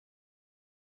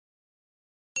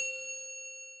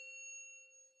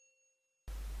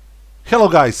Hello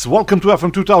guys, welcome to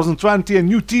FM 2020, a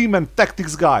new team and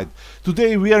tactics guide.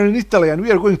 Today we are in Italy and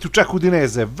we are going to check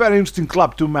Udinese, a very interesting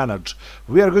club to manage.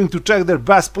 We are going to check their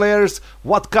best players,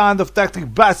 what kind of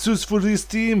tactic best suits for this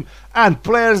team, and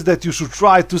players that you should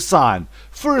try to sign.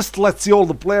 First, let's see all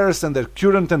the players and their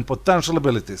current and potential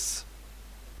abilities.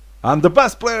 And the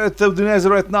best player at Udinese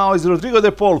right now is Rodrigo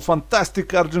De Paul, fantastic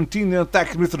Argentinian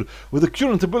attacking midfielder with a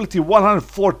current ability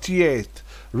 148.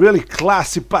 Really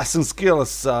classy passing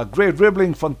skills, great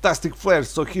dribbling, fantastic flair,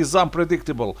 so he's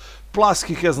unpredictable. Plus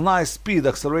he has nice speed,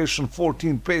 acceleration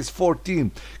 14, pace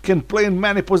 14, can play in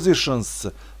many positions.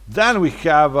 Then we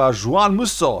have João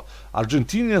Musso,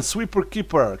 Argentinian sweeper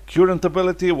keeper, current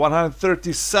ability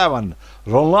 137.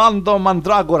 Rolando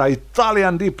Mandragora,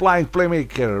 Italian deep-lying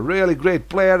playmaker, really great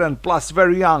player and plus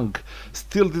very young.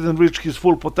 Still didn't reach his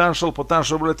full potential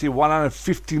ability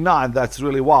 159, that's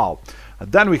really wow.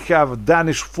 Then we have a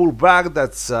Danish fullback,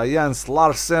 that's Jens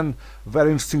Larsen, very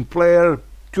interesting player,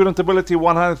 current ability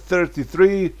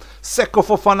 133. Seko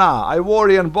Fofana,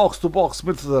 Ivorian box-to-box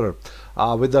midfielder,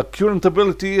 with the current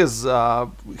ability is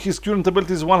his current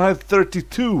ability is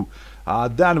 132.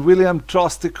 Then William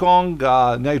Trostikong,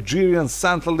 Nigerian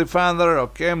central defender,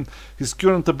 okay, his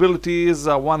current ability is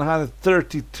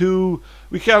 132.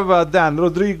 We have then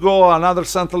Rodrigo, another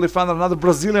central defender, another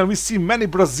Brazilian. We see many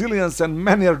Brazilians and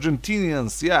many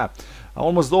Argentinians, yeah.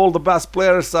 Almost all the best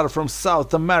players are from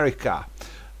South America.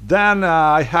 Then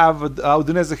I have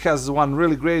Udinese has one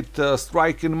really great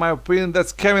striker in my opinion,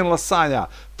 that's Kevin Lasagna,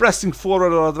 pressing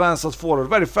forward or advanced forward,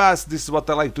 very fast, this is what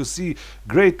I like to see,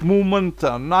 great movement,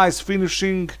 nice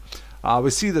finishing.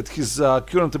 We see that his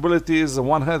current ability is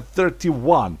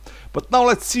 131. But now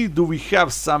let's see, do we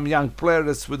have some young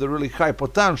players with a really high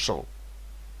potential?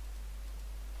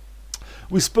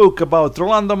 We spoke about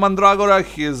Rolando Mandragora,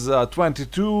 he's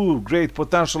 22, great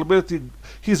potential ability,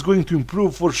 he's going to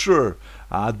improve for sure.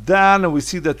 Then we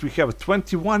see that we have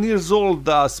 21 years old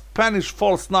Spanish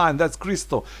false 9, that's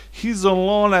Cristo. He's on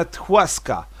loan at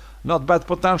Huesca. Not bad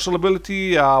potential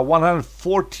ability,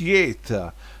 148.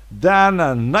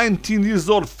 Then 19 years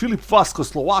old Filip Vasco,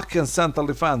 Slovakian central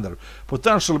defender.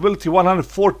 Potential ability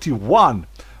 141.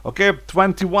 Okay,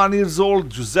 21 years old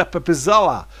Giuseppe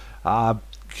Pizzella.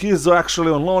 He's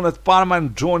actually on loan at Parma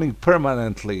and joining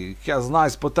permanently. He has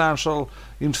nice potential,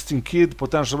 interesting kid,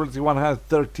 potential ability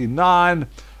 139.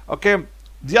 Okay,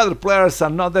 the other players are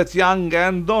not that young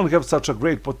and don't have such a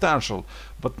great potential.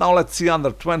 But now let's see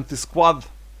under 20 squad.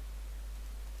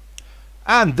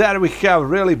 And there we have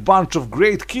really bunch of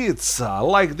great kids,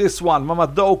 like this one,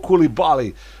 Mamadou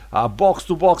Koulibaly,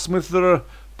 box-to-box midfielder,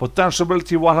 potential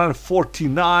ability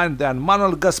 149. Then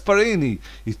Manuel Gasparini,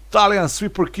 Italian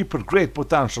sweeper keeper, great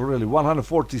potential really,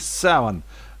 147.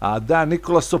 Then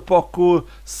Nicola Sopoku,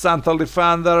 central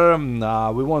defender.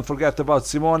 We won't forget about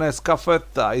Simone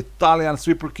Scaffet, Italian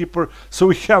sweeper keeper. So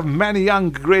we have many young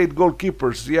great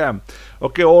goalkeepers, yeah.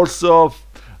 Okay, also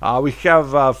we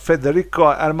have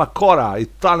Federico Ermacora,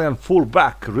 Italian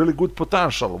fullback, really good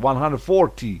potential,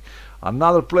 140.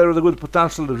 Another player with a good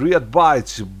potential, Riyad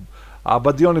Baich.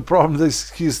 But the only problem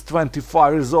is he's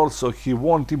 25 years old, so he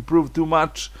won't improve too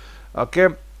much. Okay,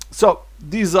 so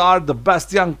these are the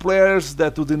best young players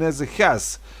that Udinese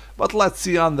has. But let's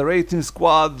see under 18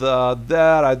 squad,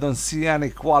 there I don't see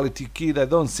any quality kid, I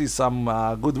don't see some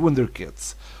good wonder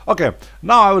kids. Okay,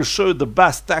 now I will show you the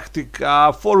best tactic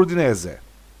for Udinese.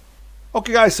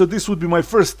 Okay guys, so this would be my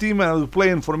first team and I will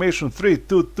play in formation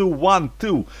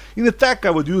 3-2-2-1-2. In attack I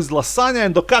would use Lasagna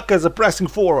and Okaka as a pressing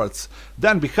forwards.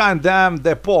 Then behind them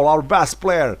De Paul, our best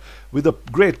player, with a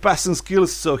great passing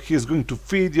skills, so he's going to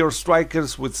feed your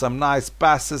strikers with some nice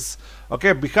passes.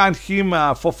 Okay, behind him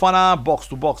Fofana,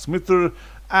 box-to-box midfielder,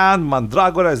 and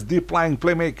Mandragora as deep-lying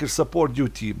playmaker support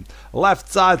duty. Left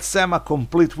side Sema,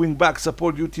 complete wing-back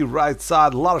support duty. Right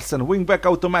side Larsen, wing-back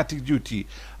automatic duty.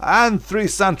 And three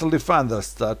central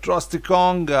defenders,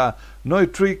 Trostikong,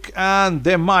 Neutrik and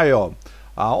De Maio.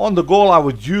 On the goal I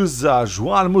would use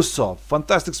João Musso,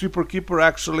 fantastic sweeper keeper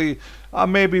actually.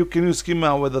 Maybe you can use him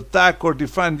with attack or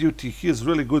defend duty, he is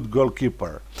really good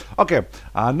goalkeeper. Okay,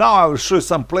 now I will show you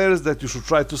some players that you should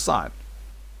try to sign.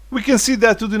 We can see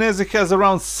that Udinese has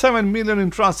around 7 million in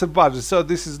transfer budget, so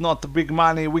this is not big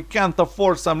money, we can't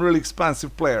afford some really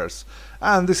expensive players.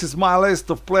 And this is my list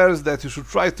of players that you should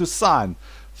try to sign.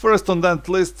 First on that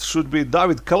list should be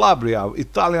David Calabria,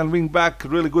 Italian wingback,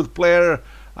 really good player.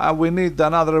 We need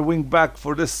another wingback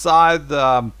for this side,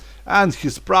 and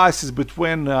his price is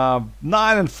between 9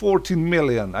 and 14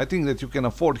 million. I think that you can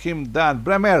afford him. Then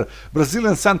Bremer,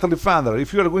 Brazilian central defender.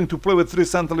 If you are going to play with 3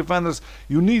 central defenders,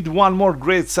 you need one more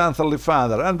great central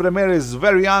defender. And Bremer is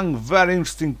very young, very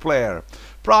interesting player.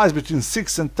 Price between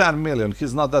 6 and 10 million.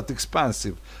 He's not that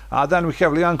expensive. Then we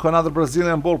have Lianco, another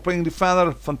Brazilian ball-playing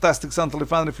defender, fantastic central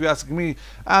defender if you ask me,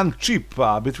 and cheap,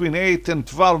 between 8 and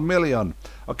 12 million.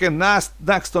 Okay,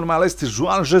 next on my list is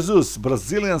Juan Jesus,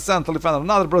 Brazilian central defender,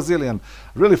 another Brazilian,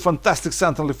 really fantastic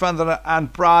central defender,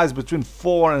 and price between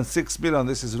 4 and 6 million.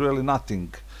 This is really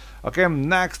nothing. Okay,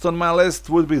 next on my list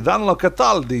would be Danilo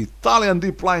Cataldi, Italian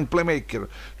deep-lying playmaker.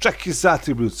 Check his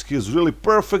attributes. He's really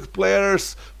perfect player,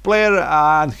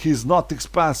 and he's not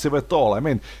expensive at all. I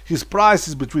mean, his price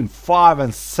is between 5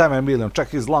 and 7 million. Check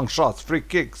his long shots, free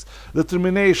kicks,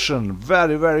 determination.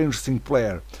 Very, very interesting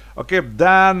player. Okay,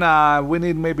 then we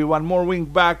need maybe one more wing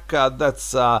back.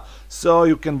 So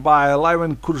you can buy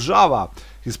Livan Kurjava.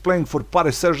 He's playing for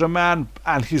Paris Saint-Germain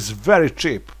and he's very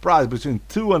cheap. Price between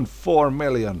 2 and 4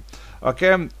 million.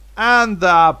 Okay, and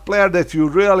the player that you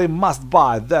really must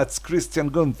buy, that's Christian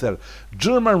Gunther,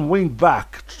 German wing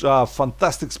back,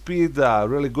 fantastic speed,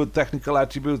 really good technical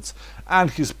attributes,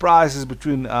 and his price is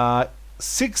between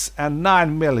 6 and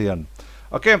 9 million.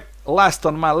 Okay, last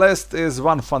on my list is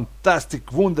one fantastic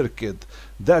wunderkid.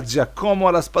 That's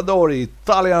Giacomo Raspadori,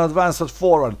 Italian advanced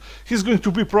forward. He's going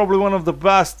to be probably one of the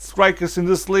best strikers in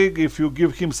this league if you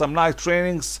give him some nice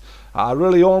trainings.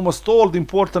 Really almost all the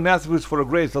important attributes for a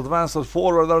great advanced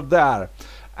forward are there.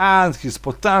 And his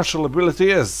potential ability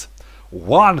is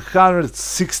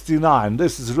 169.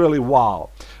 This is really wow.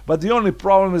 But the only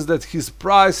problem is that his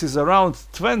price is around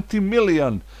 20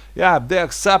 million. Yeah, they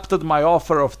accepted my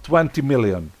offer of 20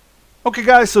 million. Okay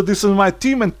guys, so this is my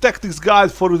team and tactics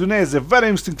guide for Udinese, a very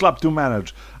interesting club to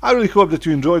manage. I really hope that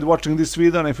you enjoyed watching this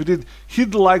video, and if you did, hit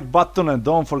the like button and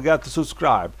don't forget to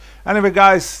subscribe. Anyway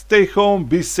guys, stay home,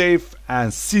 be safe,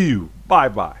 and see you. Bye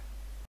bye.